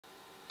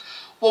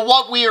Well,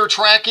 what we are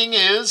tracking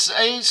is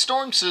a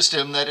storm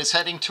system that is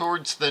heading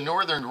towards the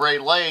northern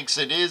Great Lakes.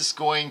 It is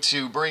going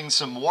to bring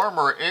some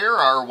warmer air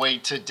our way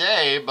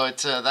today, but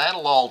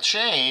that'll all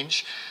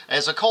change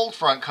as a cold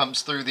front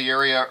comes through the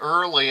area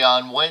early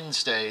on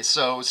Wednesday.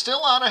 So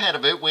still out ahead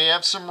of it, we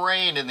have some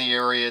rain in the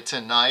area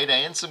tonight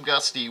and some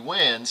gusty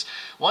winds.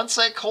 Once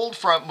that cold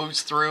front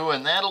moves through,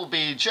 and that'll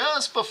be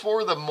just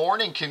before the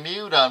morning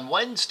commute on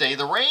Wednesday,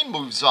 the rain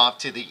moves off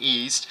to the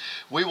east.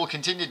 We will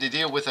continue to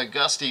deal with a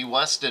gusty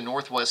west and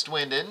northwest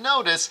wind, and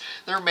notice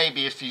there may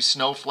be a few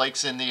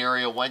snowflakes in the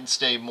area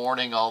Wednesday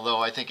morning, although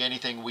I think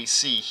anything we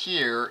see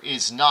here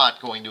is not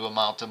going to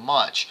amount to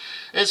much.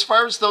 As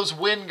far as those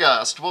wind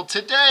gusts, well,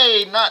 today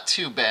not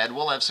too bad.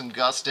 We'll have some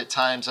gusts at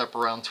times up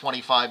around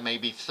 25,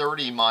 maybe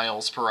 30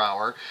 miles per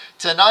hour.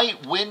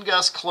 Tonight, wind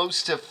gusts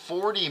close to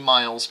 40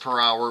 miles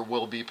per hour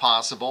will be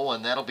possible,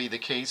 and that'll be the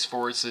case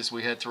for us as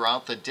we head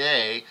throughout the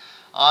day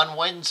on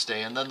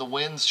Wednesday, and then the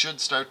winds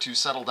should start to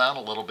settle down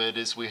a little bit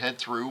as we head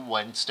through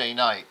Wednesday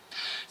night.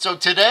 So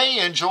today,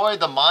 enjoy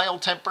the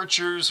mild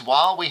temperatures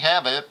while we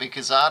have it,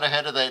 because out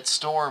ahead of that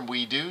storm,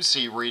 we do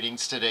see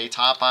readings today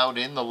top out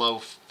in the low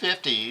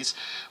 50s.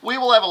 We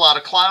will have a lot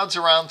of clouds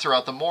around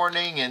throughout the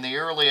morning. In the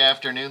early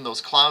afternoon,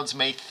 those clouds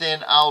may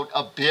thin out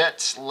a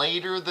bit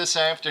later this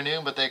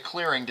afternoon, but that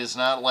clearing does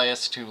not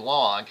last too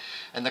long.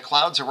 And the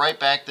clouds are right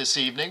back this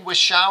evening with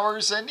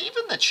showers and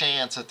even the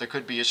chance that there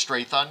could be a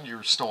stray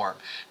thunderstorm.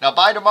 Now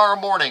by tomorrow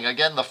morning,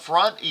 again, the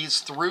front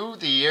is through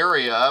the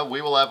area.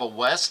 We will have a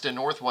west and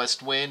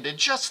northwest wind and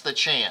just the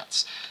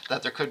chance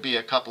that there could be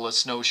a couple of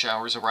snow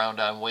showers around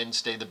on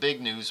Wednesday. The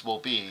big news will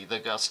be the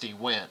gusty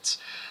winds.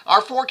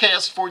 Our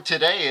forecast for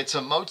today, it's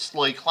a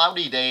mostly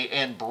cloudy day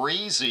and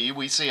breezy.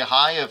 We see a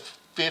high of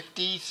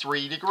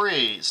 53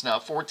 degrees. Now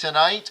for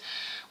tonight,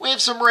 we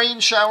have some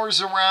rain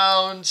showers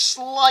around,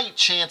 slight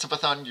chance of a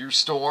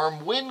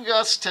thunderstorm. Wind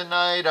gusts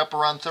tonight up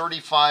around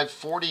 35,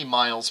 40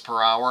 miles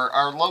per hour.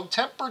 Our low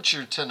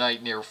temperature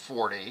tonight near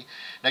 40.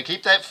 Now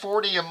keep that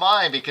 40 in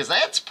mind, because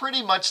that's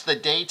pretty much the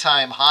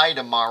daytime high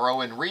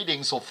tomorrow, and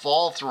readings will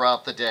fall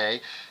throughout the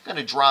day. Going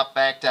to drop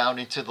back down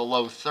into the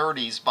low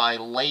 30s by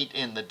late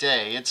in the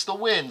day. It's the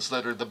winds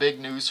that are the big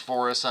news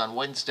for us on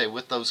Wednesday,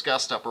 with those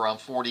gusts up around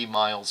 40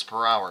 miles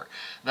per hour.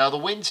 Now the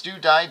winds do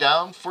die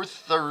down for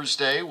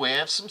Thursday. We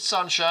have some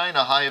sunshine,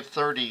 a high of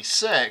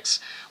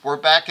 36. We're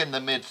back in the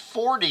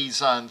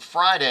mid-40s on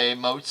Friday,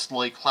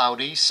 mostly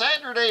cloudy.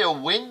 Saturday, a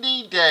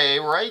windy day.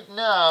 Right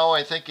now,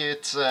 I think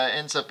it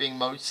ends up being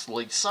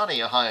mostly sunny,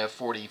 a high of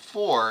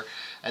 44.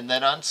 And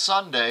then on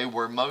Sunday,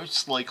 we're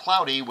mostly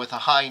cloudy with a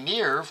high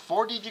near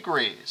 40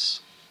 degrees.